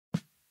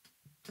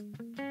Hey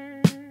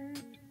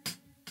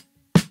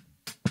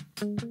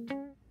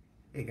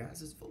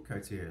guys, it's Full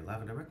Cards here,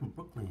 live and direct from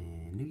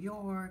Brooklyn, New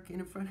York,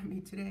 and in front of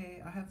me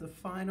today I have the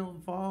final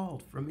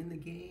vault from In the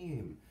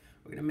Game.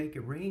 We're gonna make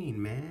it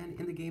rain, man.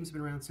 In the Game's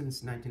been around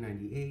since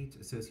 1998,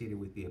 associated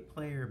with Be a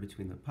Player,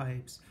 Between the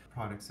Pipes,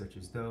 products such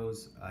as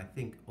those. I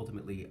think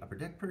ultimately Upper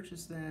Deck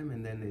purchased them,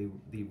 and then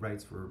the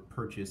rights were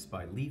purchased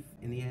by Leaf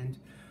in the end.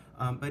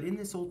 But in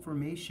this old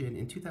formation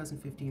in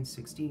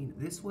 2015-16,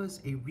 this was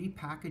a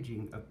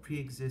repackaging of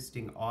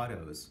pre-existing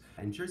autos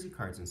and jersey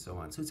cards and so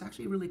on. So it's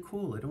actually really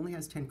cool. It only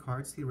has 10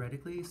 cards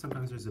theoretically.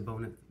 Sometimes there's a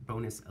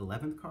bonus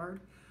 11th card.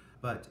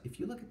 But if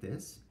you look at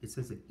this, it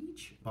says that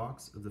each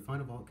box of the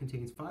Final Vault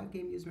contains 5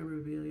 game-used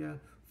memorabilia,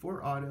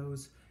 4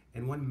 autos,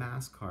 and 1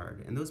 mask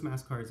card. And those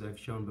mask cards I've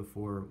shown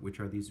before, which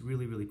are these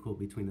really, really cool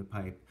Between the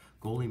Pipe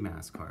goalie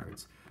mask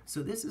cards.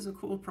 So this is a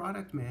cool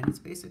product, man. It's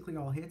basically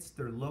all hits.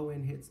 They're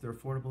low-end hits. They're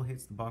affordable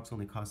hits. The box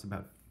only costs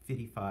about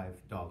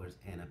 $55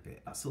 and a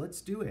bit. So let's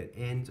do it.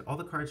 And all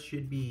the cards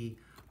should be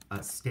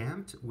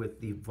stamped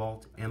with the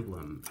Vault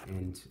emblem,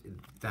 and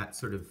that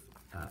sort of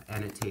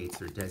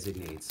annotates or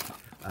designates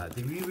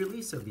the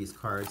re-release of these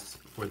cards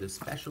for the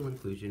special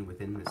inclusion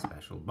within the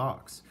special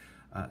box.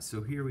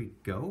 So here we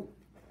go.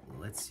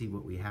 Let's see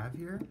what we have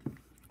here.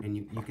 And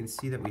you can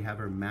see that we have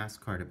our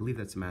mask card. I believe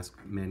that's a mask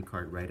man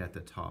card right at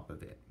the top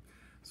of it.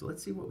 So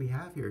let's see what we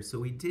have here. So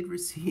we did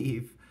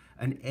receive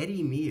an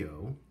Eddie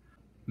Mio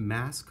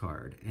mask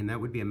card, and that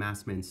would be a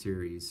Masked Men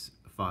Series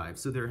 5.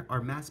 So there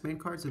are Masked Men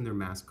cards and they're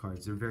mask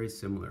cards. They're very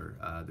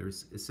similar.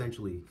 There's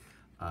essentially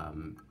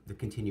the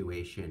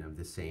continuation of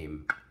the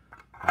same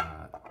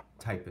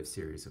type of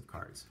series of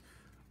cards.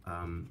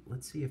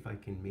 Let's see if I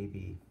can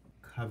maybe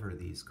cover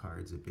these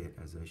cards a bit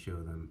as I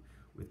show them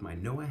with my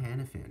Noah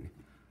Hannafin.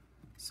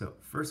 So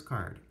first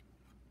card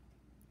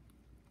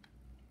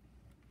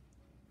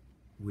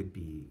would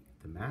be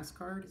the mask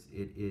card.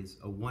 It is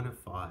a 1 of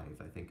 5,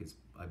 I think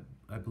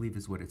I believe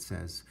is what it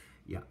says.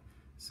 Yeah.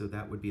 So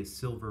that would be a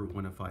silver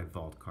 1 of 5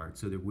 vault card.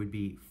 So there would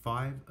be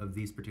 5 of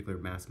these particular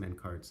Masked Men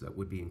cards that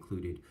would be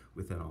included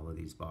within all of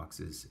these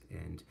boxes.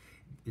 And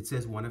it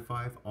says 1 of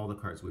 5. All the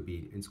cards would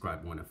be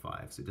inscribed 1 of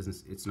 5. So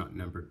it's not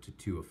numbered to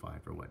 2 of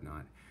 5 or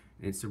whatnot.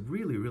 And it's a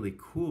really, really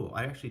cool.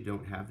 I actually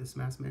don't have this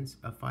Masked Men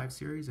 5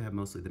 series. I have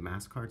mostly the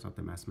mask cards, not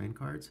the Masked Men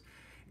cards.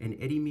 And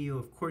Eddie Mio,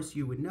 of course,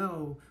 you would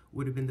know,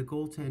 would have been the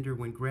goaltender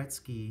when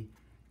Gretzky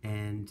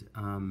and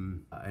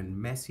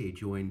Messier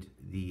joined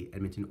the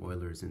Edmonton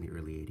Oilers in the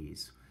early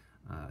 80s,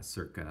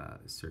 circa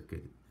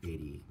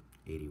 80,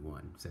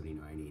 81,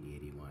 79, 80,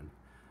 81.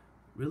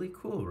 Really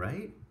cool,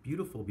 right?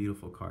 Beautiful,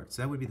 beautiful card.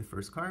 So that would be the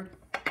first card.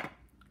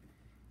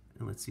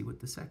 And let's see what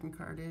the second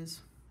card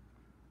is.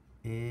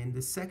 And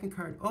the second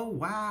card, oh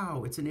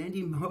wow, it's an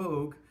Andy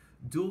Moog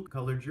dual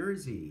color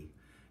jersey.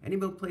 Andy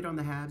Moog played on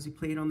the Habs, he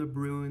played on the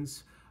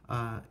Bruins.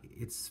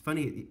 It's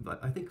funny,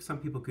 I think some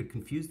people could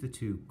confuse the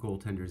two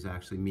goaltenders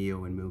actually,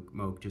 Mio and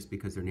Moog, just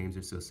because their names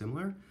are so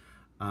similar.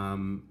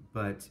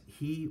 But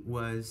he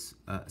was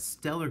a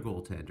stellar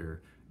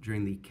goaltender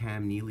during the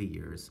Cam Neely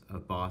years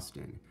of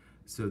Boston.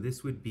 So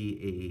this would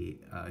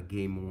be a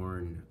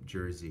game-worn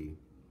jersey,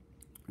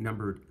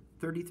 numbered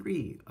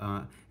 33.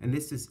 And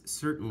this is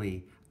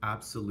certainly,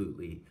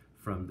 absolutely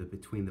from the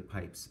Between the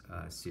Pipes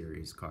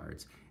series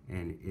cards.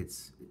 And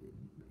it's,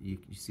 you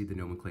see the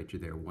nomenclature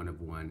there, 1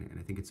 of 1, and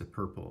I think it's a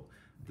purple.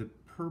 The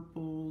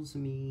purples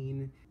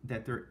mean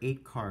that there are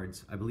 8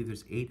 cards. I believe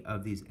there's 8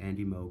 of these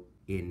Andy Moog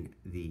in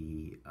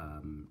the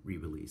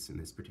re-release in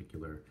this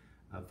particular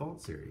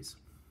Vault series.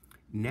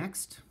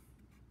 Next,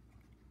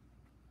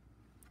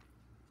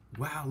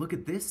 wow, look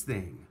at this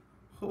thing.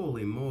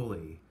 Holy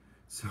moly.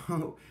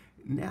 So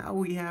now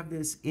we have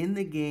this In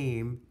the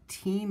Game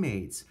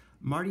teammates,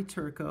 Marty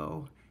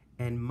Turco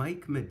and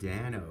Mike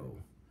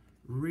Modano.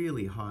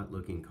 Really hot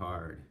looking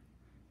card.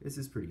 This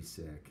is pretty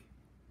sick.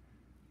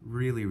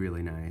 Really,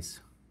 really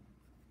nice.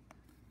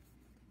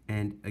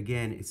 And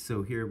again,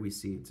 so here we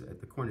see it's at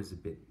the corner's a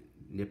bit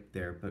nipped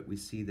there, but we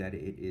see that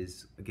it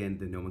is, again,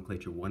 the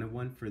nomenclature 1 of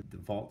 1 for the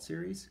Vault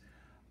series.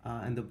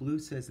 And the blue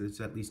says there's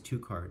at least 2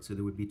 cards, so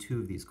there would be 2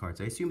 of these cards.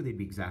 I assume they'd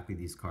be exactly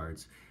these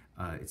cards.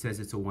 It says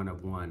it's a 1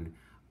 of 1,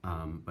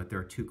 but there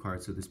are 2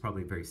 cards, so there's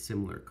probably a very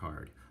similar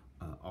card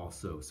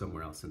also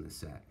somewhere else in the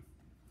set.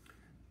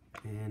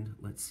 And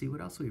let's see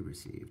what else we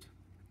received.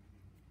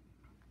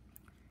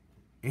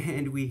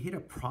 And we hit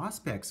a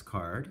Prospects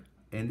card,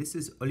 and this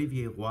is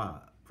Olivier Roy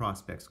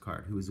Prospects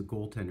card, who is a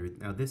goaltender.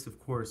 Now this, of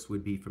course,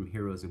 would be from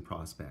Heroes and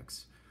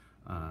Prospects.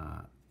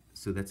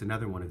 So that's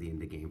another one of the In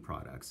the Game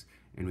products.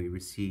 And we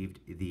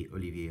received the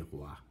Olivier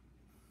Roy.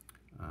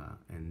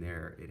 And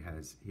there it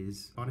has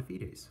his bona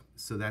fides.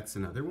 So that's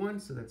another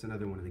one. So that's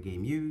another one of the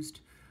game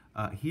used.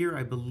 Here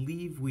I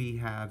believe we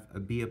have a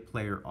Be a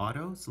Player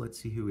auto. So let's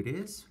see who it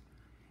is.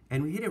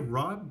 And we hit a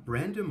Rob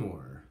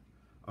Brandamore.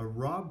 A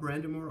Rob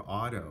Brandamore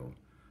auto.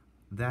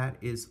 That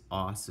is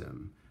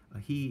awesome.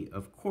 He,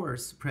 of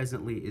course,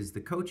 presently is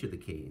the coach of the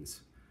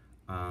Canes.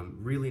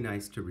 Really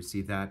nice to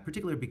receive that,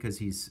 particularly because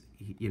he's,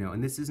 you know,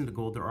 and this isn't a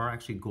gold. There are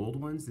actually gold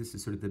ones. This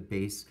is sort of the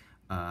base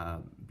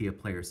be a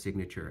player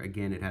signature.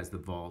 Again, it has the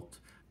vault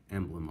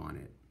emblem on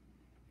it.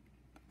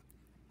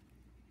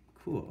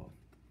 Cool.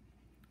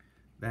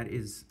 That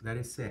is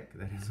sick.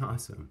 That is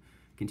awesome.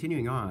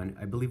 Continuing on,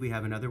 I believe we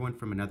have another one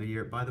from another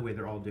year. By the way,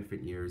 they're all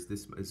different years.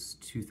 This was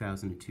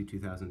 2002,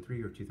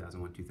 2003, or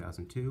 2001,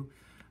 2002.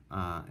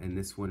 And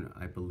this one,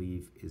 I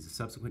believe, is a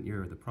subsequent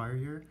year or the prior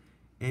year.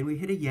 And we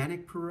hit a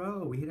Yannick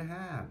Perrault. We hit a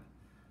Hab.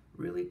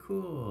 Really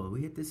cool.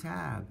 We hit this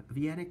Hab of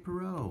Yannick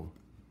Perrault.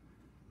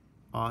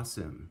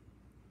 Awesome.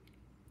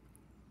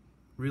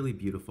 Really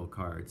beautiful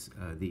cards,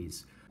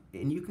 these.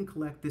 And you can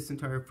collect this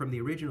entire, from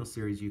the original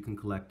series, you can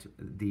collect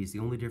these. The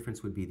only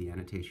difference would be the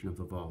annotation of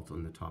the vault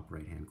on the top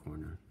right-hand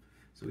corner.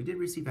 So we did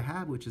receive a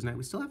Hab, which is nice.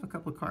 We still have a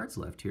couple of cards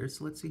left here,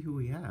 so let's see who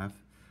we have.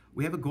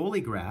 We have a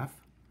goalie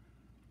graph.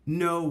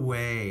 No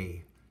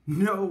way.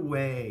 No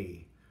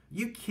way.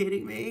 You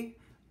kidding me?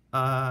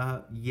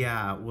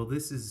 Yeah, well,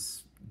 this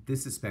is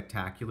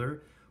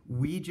spectacular.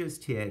 We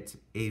just hit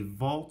a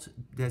vault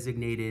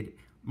designated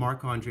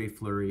Marc-Andre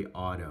Fleury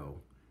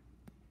auto.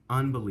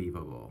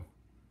 Unbelievable.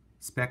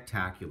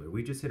 Spectacular.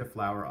 We just hit a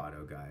Flower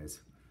auto, guys.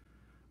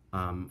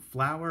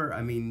 Flower,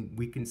 I mean,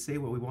 we can say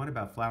what we want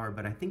about Flower,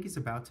 but I think he's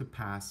about to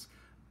pass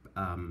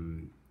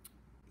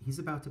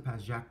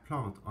Jacques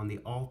Plante on the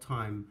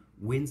all-time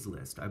wins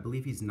list. I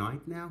believe he's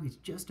 9th now. He's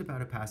just about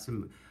to pass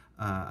him.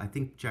 I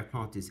think Jacques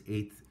Plante is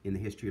 8th in the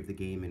history of the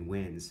game in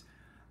wins.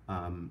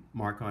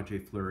 Marc-Andre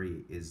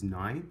Fleury is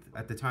 9th.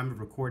 At the time of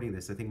recording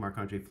this, I think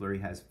Marc-Andre Fleury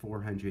has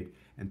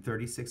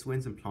 436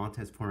 wins and Plante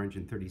has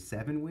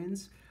 437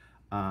 wins.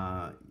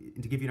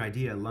 To give you an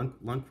idea,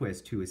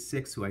 Lundqvist, who is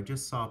 6th, who I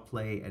just saw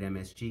play at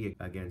MSG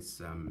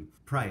against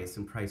Price,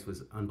 and Price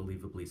was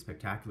unbelievably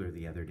spectacular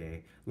the other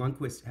day.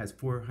 Lundqvist has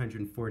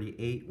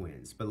 448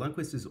 wins, but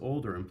Lundqvist is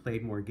older and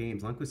played more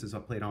games. Lundqvist has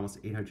played almost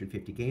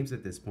 850 games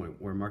at this point,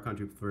 where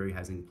Marc-Andre Fleury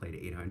hasn't played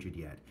 800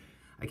 yet.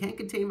 I can't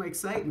contain my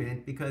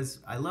excitement because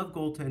I love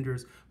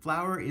goaltenders.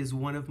 Flower is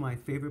one of my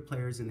favorite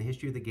players in the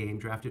history of the game,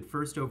 drafted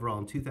 1st overall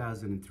in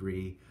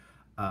 2003.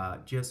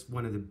 Just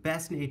one of the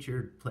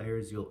best-natured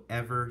players you'll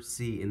ever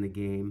see in the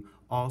game.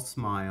 All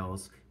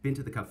smiles. Been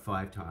to the Cup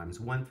 5 times,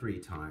 won 3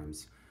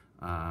 times.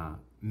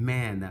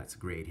 Man, that's a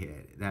great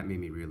hit. That made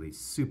me really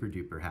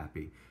super-duper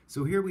happy.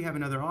 So here we have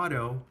another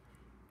auto,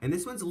 and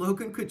this one's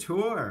Logan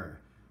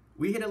Couture.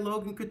 We hit a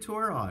Logan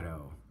Couture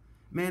auto.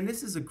 Man,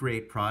 this is a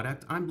great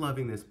product. I'm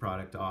loving this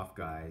product off,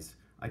 guys.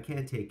 I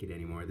can't take it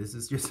anymore. This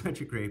is just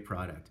such a great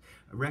product.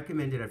 I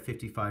recommend it at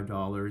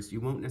 $55.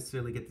 You won't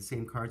necessarily get the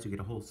same cards. You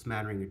get a whole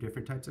smattering of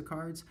different types of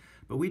cards.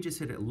 But we just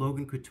hit a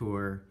Logan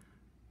Couture,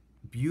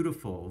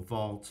 beautiful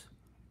vault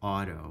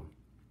auto.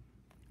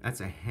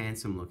 That's a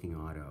handsome looking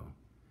auto.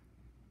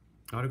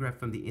 Autograph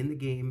from the In the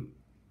Game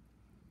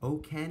O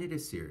Canada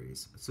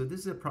series. So this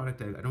is a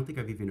product I don't think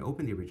I've even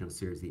opened the original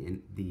series, the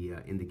In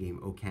the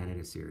Game O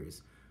Canada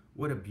series.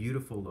 What a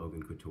beautiful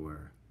Logan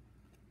Couture.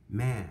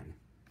 Man.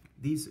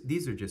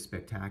 These are just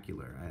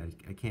spectacular.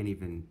 I can't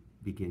even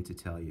begin to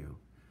tell you.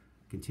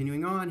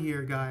 Continuing on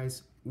here,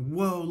 guys.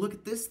 Whoa, look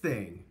at this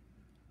thing.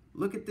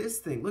 Look at this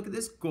thing. Look at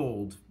this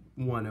gold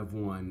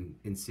 1-of-1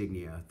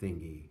 insignia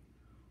thingy.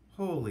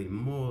 Holy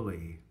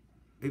moly.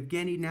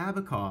 Evgeny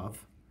Nabokov.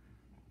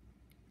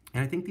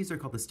 And I think these are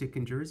called the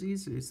stick-in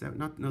jerseys. Is that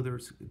not? No,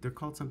 they're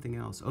called something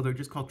else. Oh, they're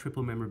just called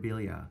triple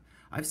memorabilia.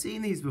 I've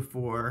seen these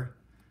before.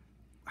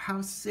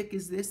 How sick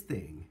is this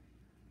thing?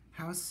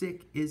 How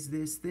sick is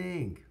this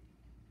thing?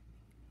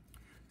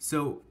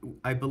 So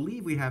I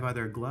believe we have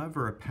either a glove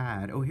or a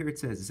pad. Oh, here it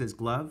says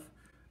glove.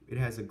 It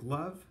has a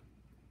glove,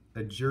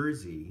 a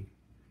jersey,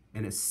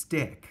 and a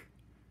stick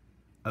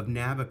of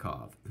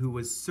Nabokov, who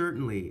was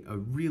certainly a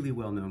really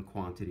well-known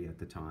quantity at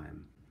the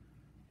time.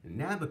 And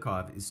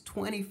Nabokov is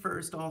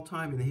 21st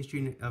all-time in the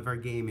history of our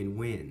game in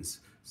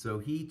wins. So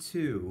he,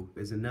 too,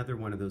 is another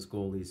one of those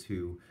goalies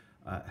who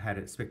had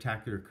a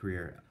spectacular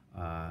career.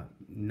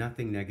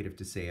 Nothing negative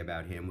to say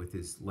about him with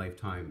his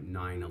lifetime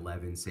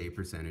 9/11 save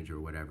percentage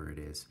or whatever it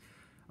is.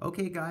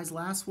 Okay, guys,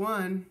 last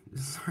one.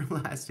 This is our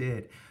last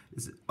hit.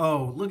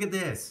 Oh, look at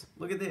this.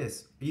 Look at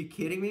this. Are you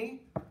kidding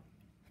me?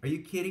 Are you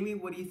kidding me?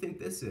 What do you think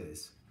this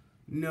is?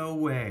 No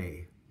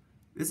way.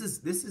 This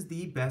is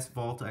the best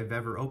vault I've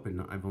ever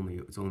opened.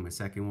 It's only my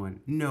 2nd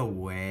one. No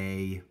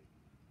way.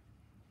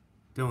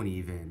 Don't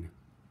even.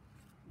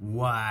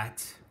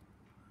 What?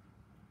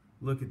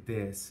 Look at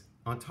this.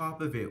 On top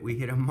of it, we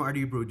hit a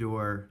Marty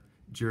Brodeur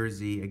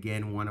jersey,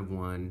 again,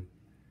 1-of-1.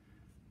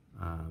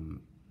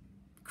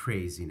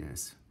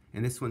 Craziness.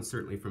 And this one's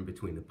certainly from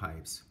between the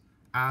pipes.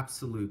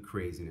 Absolute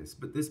craziness.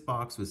 But this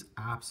box was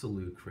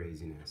absolute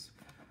craziness.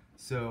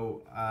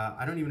 So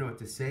I don't even know what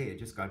to say. It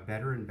just got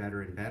better and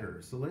better and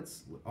better. So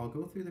I'll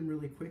go through them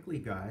really quickly,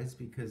 guys,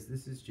 because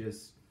this is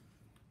just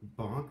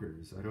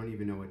bonkers. I don't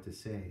even know what to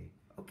say.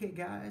 Okay,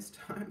 guys,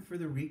 time for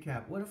the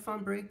recap. What a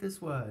fun break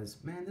this was.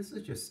 Man, this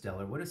is just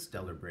stellar. What a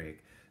stellar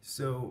break.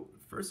 So,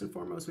 first and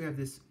foremost, we have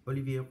this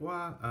Olivier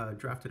Roy,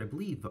 drafted, I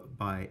believe,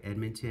 by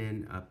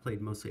Edmonton.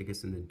 Played mostly, I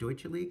guess, in the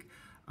Deutsche League.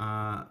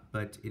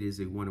 but it is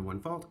a 1-1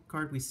 vault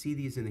card. We see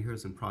these in the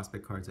Heroes and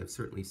Prospect cards. I've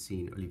certainly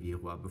seen Olivier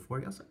Roy before.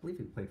 He also, I believe,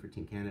 he played for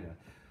Team Canada.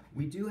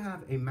 We do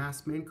have a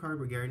Masked Man card.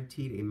 We're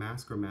guaranteed a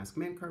Mask or Masked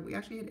Man card. We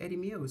actually had Eddie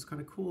Mio. It was kind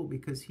of cool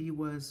because he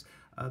was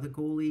the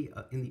goalie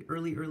in the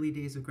early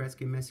days of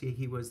Gretzky and Messier.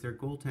 He was their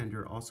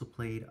goaltender. Also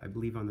played, I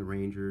believe, on the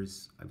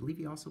Rangers. I believe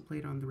he also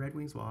played on the Red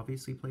Wings. Well,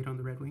 obviously played on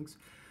the Red Wings.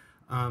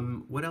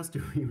 What else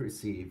do we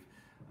receive?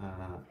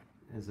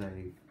 As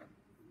I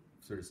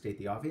sort of state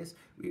the obvious,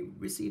 we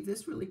received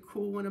this really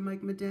cool one of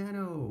Mike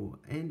Modano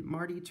and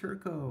Marty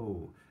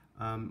Turco.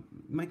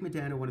 Mike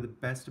Modano, one of the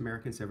best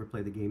Americans to ever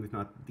play the game, if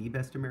not the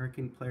best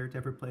American player to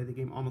ever play the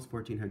game. Almost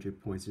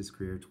 1,400 points in his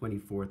career,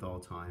 24th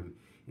all-time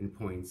in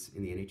points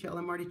in the NHL.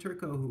 And Marty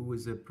Turco, who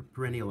was a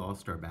perennial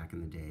all-star back in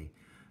the day.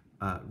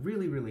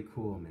 Really, really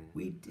cool, man.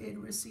 We did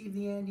receive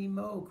the Andy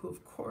Moak, who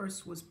of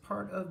course was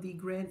part of the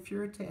Grand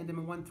Fuhrer tandem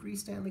and won 3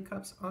 Stanley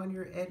Cups on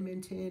your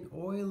Edmonton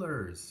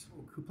Oilers,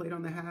 who played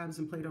on the Habs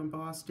and played on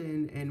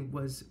Boston and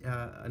was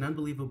an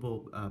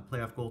unbelievable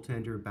playoff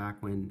goaltender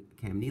back when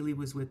Cam Neely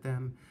was with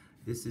them.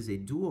 This is a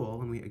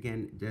duel, and we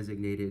again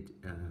designated,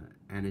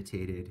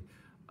 annotated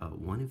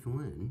 1 of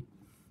 1.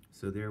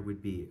 So there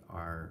would be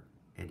our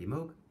Andy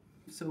Moak.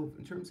 So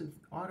in terms of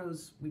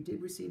autos, we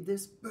did receive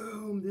this,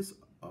 boom, this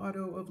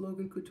auto of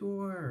Logan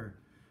Couture.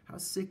 How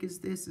sick is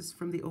this? This is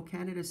from the O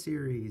Canada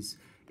series.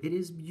 It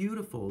is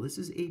beautiful. This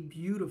is a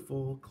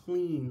beautiful,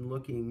 clean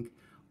looking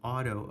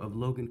auto of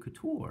Logan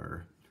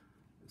Couture.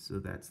 So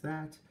that's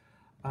that.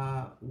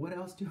 What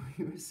else do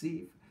we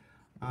receive?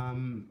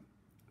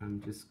 I'm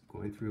just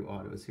going through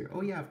autos here.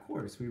 Oh yeah, of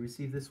course. We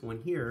received this one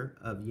here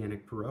of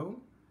Yannick Perreault.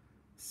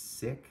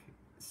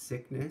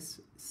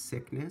 Sickness.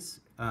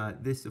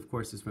 This, of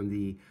course, is from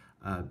the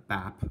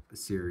BAP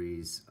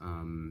series,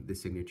 the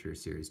Signature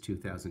series,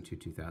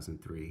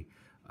 2002-2003.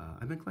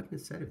 I've been collecting a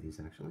set of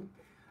these, actually.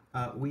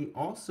 We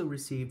also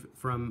received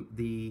from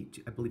the,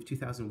 I believe,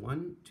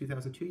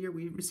 2001-2002 year,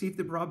 we received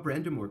the Rob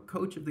Brendamore,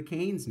 coach of the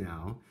Canes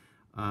now,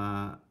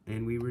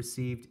 and we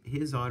received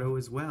his auto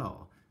as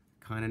well.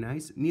 Kind of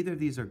nice. Neither of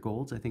these are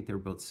golds. I think they're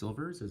both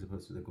silvers as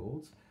opposed to the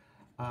golds.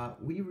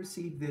 We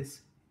received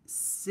this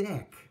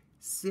sick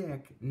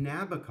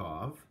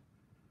Nabokov.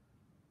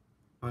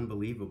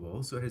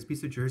 Unbelievable. So it has a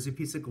piece of jersey, a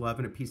piece of glove,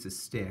 and a piece of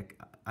stick.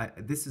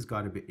 This has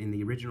got to be, in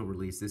the original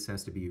release, this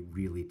has to be a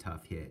really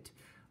tough hit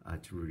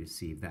to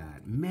receive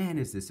that. Man,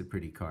 is this a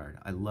pretty card.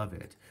 I love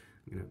it.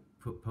 I'm going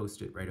to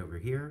post it right over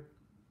here.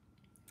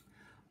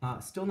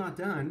 Still not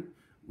done.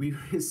 We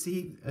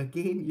received a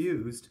game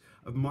used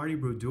of Marty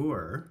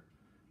Brodeur.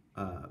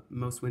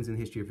 Most wins in the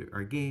history of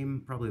our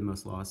game, probably the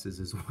most losses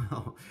as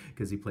well,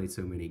 because he played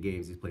so many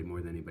games. He's played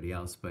more than anybody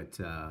else, but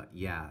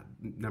yeah,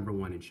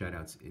 #1 in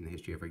shutouts in the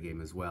history of our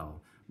game as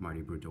well,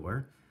 Marty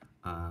Brodeur.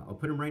 I'll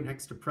put him right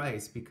next to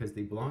Price because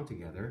they belong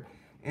together.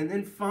 And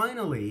then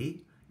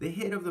finally, the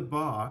hit of the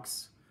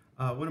box,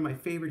 one of my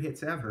favorite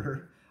hits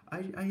ever.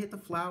 I hit the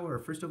Flower,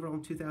 first overall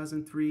in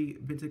 2003,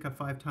 been to the Cup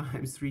 5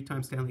 times,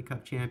 3-time Stanley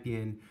Cup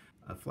champion.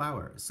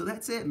 Flower. So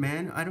that's it,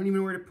 man. I don't even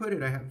know where to put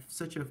it. I have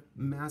such a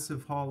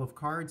massive haul of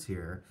cards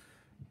here.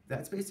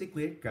 That's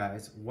basically it,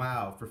 guys.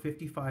 Wow, for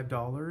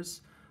 $55,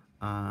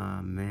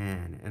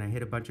 man. And I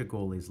hit a bunch of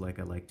goalies like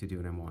I like to do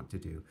and I want to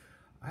do.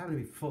 I happen to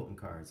be Fulton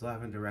Cards,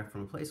 live and direct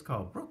from a place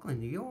called Brooklyn,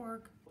 New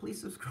York. Please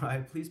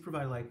subscribe, please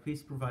provide a like,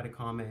 please provide a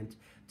comment.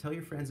 Tell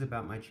your friends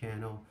about my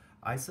channel.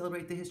 I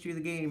celebrate the history of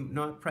the game,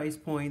 not price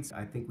points.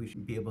 I think we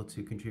should be able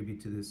to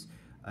contribute to this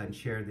and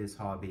share this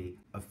hobby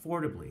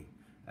affordably,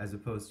 as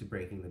opposed to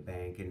breaking the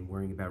bank and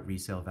worrying about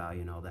resale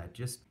value and all that.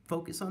 Just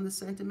focus on the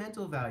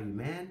sentimental value,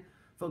 man.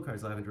 Fulton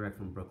Cards, live and direct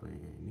from Brooklyn,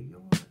 New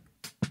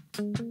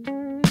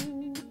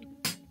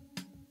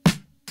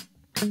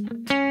York.